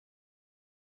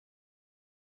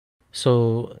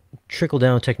So trickle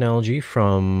down technology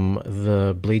from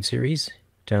the Blade series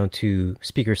down to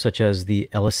speakers such as the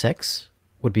LSX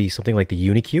would be something like the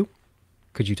UniQ.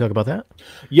 Could you talk about that?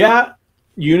 Yeah,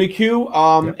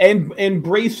 UniQ, Yep. and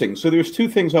bracing. So there's two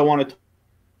things I want to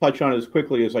touch on as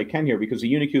quickly as I can here because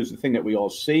the UniQ is the thing that we all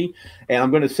see, and I'm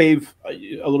going to save a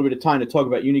little bit of time to talk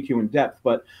about UniQ in depth.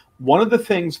 But one of the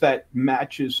things that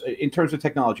matches in terms of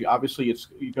technology, obviously, it's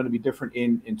going to be different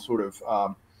in sort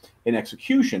of in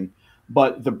execution.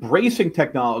 But the bracing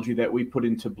technology that we put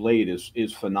into Blade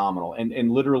is phenomenal,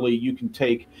 and literally you can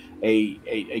take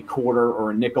a quarter or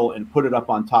a nickel and put it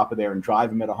up on top of there and drive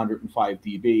them at 105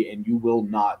 dB, and you will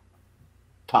not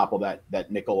topple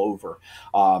that nickel over.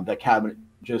 That cabinet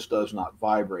just does not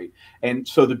vibrate. And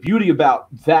so the beauty about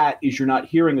that is you're not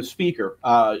hearing a speaker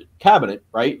cabinet,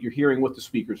 right? You're hearing what the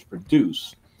speakers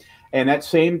produce. And that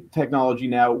same technology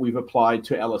now we've applied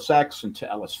to LSX and to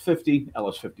LS50,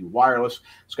 LS50 wireless.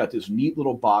 It's got this neat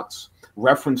little box.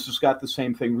 Reference has got the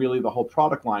same thing. Really, the whole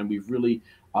product line, we've really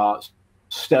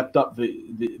stepped up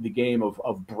the game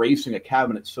of bracing a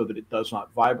cabinet so that it does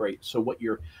not vibrate. So what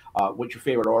your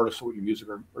favorite artist or what your music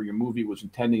or your movie was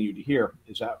intending you to hear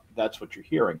is that's what you're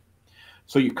hearing.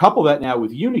 So you couple that now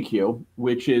with UniQ,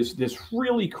 which is this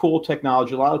really cool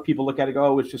technology. A lot of people look at it and go,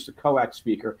 oh, it's just a coax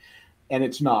speaker. And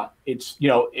it's not. It's,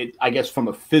 I guess from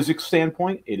a physics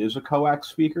standpoint, it is a coax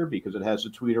speaker because it has a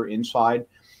tweeter inside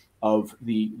of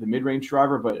the mid-range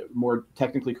driver, but more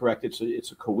technically correct, it's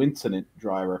a coincident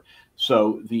driver.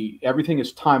 So everything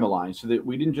is time aligned, so that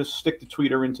we didn't just stick the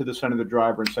tweeter into the center of the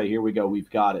driver and say, here we go, we've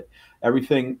got it.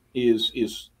 Everything is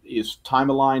time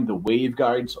aligned. The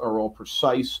waveguides are all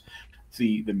precise.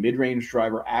 The mid-range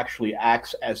driver actually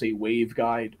acts as a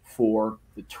waveguide for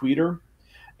the tweeter,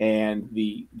 and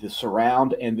the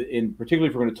surround, and in particularly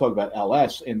if we're going to talk about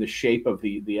LS and the shape of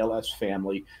the LS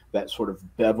family, that sort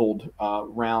of beveled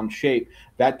round shape,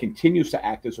 that continues to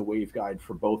act as a waveguide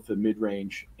for both the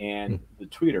mid-range and the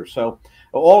tweeter. So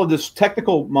all of this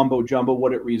technical mumbo jumbo,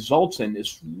 what it results in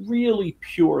is really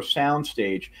pure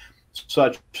soundstage,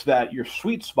 such that your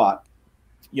sweet spot,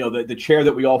 the chair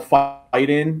that we all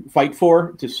fight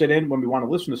for to sit in when we want to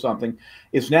listen to something,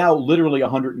 is now literally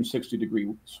 160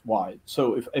 degrees wide.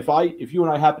 So if you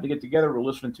and I happen to get together, we're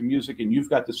listening to music, and you've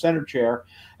got the center chair,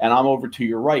 and I'm over to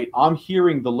your right, I'm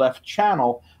hearing the left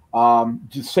channel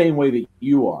the same way that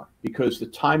you are, because the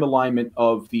time alignment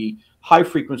of the high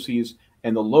frequencies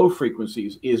and the low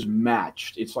frequencies is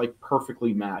matched. It's like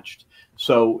perfectly matched.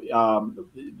 So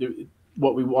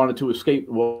what we wanted to escape,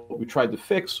 what we tried to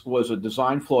fix, was a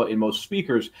design flaw in most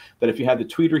speakers, that if you had the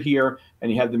tweeter here and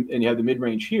you have the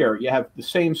mid-range here, you have the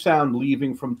same sound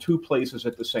leaving from two places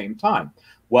at the same time.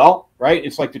 Well, right,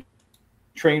 it's like the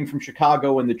train from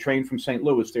Chicago and the train from St.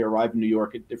 Louis. They arrive in New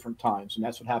York at different times, and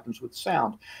that's what happens with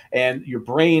sound. And your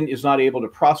brain is not able to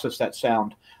process that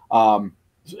sound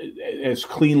as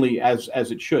cleanly as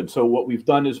it should. So what we've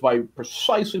done is, by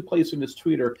precisely placing this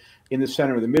tweeter in the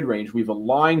center of the mid-range, we've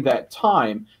aligned that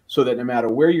time so that no matter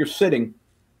where you're sitting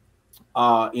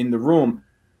in the room,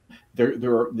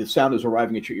 the sound is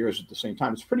arriving at your ears at the same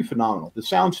time. It's pretty phenomenal. The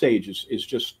sound stage is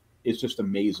just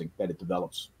amazing that it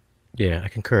develops. Yeah, I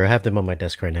concur. I have them on my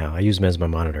desk right now. I use them as my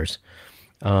monitors.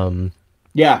 Um,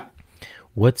 Yeah.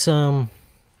 what's Can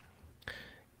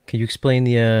you explain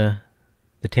the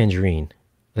tangerine?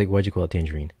 Like, why'd you call it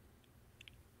tangerine?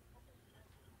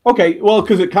 Okay, well,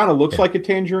 because it kind of looks Yeah. like a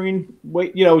tangerine,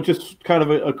 wait, just kind of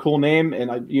a cool name, and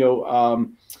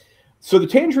so the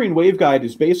tangerine waveguide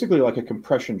is basically like a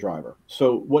compression driver.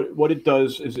 So what it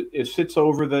does is it sits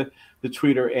over the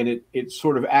tweeter, and it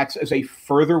sort of acts as a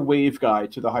further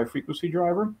waveguide to the high frequency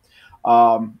driver,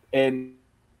 and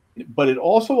but it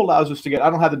also allows us to get, I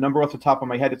don't have the number off the top of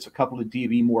my head, it's a couple of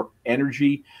dB more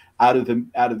energy out of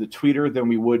the tweeter than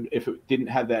we would if it didn't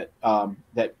have that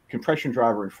compression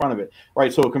driver in front of it,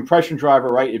 right? So a compression driver,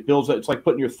 right, it builds, it's like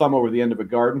putting your thumb over the end of a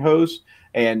garden hose,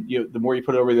 and the more you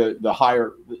put it over, the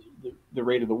higher the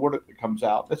rate of the water that comes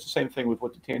out. That's the same thing with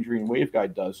what the tangerine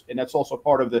waveguide does, and that's also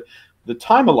part of the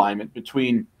time alignment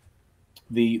between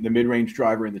the mid-range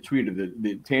driver and the tweeter.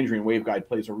 The tangerine waveguide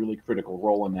plays a really critical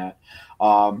role in that.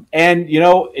 And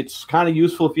it's kind of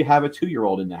useful if you have a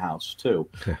 2-year-old in the house too.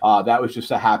 That was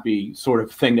just a happy sort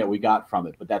of thing that we got from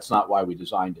it, but that's not why we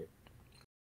designed it.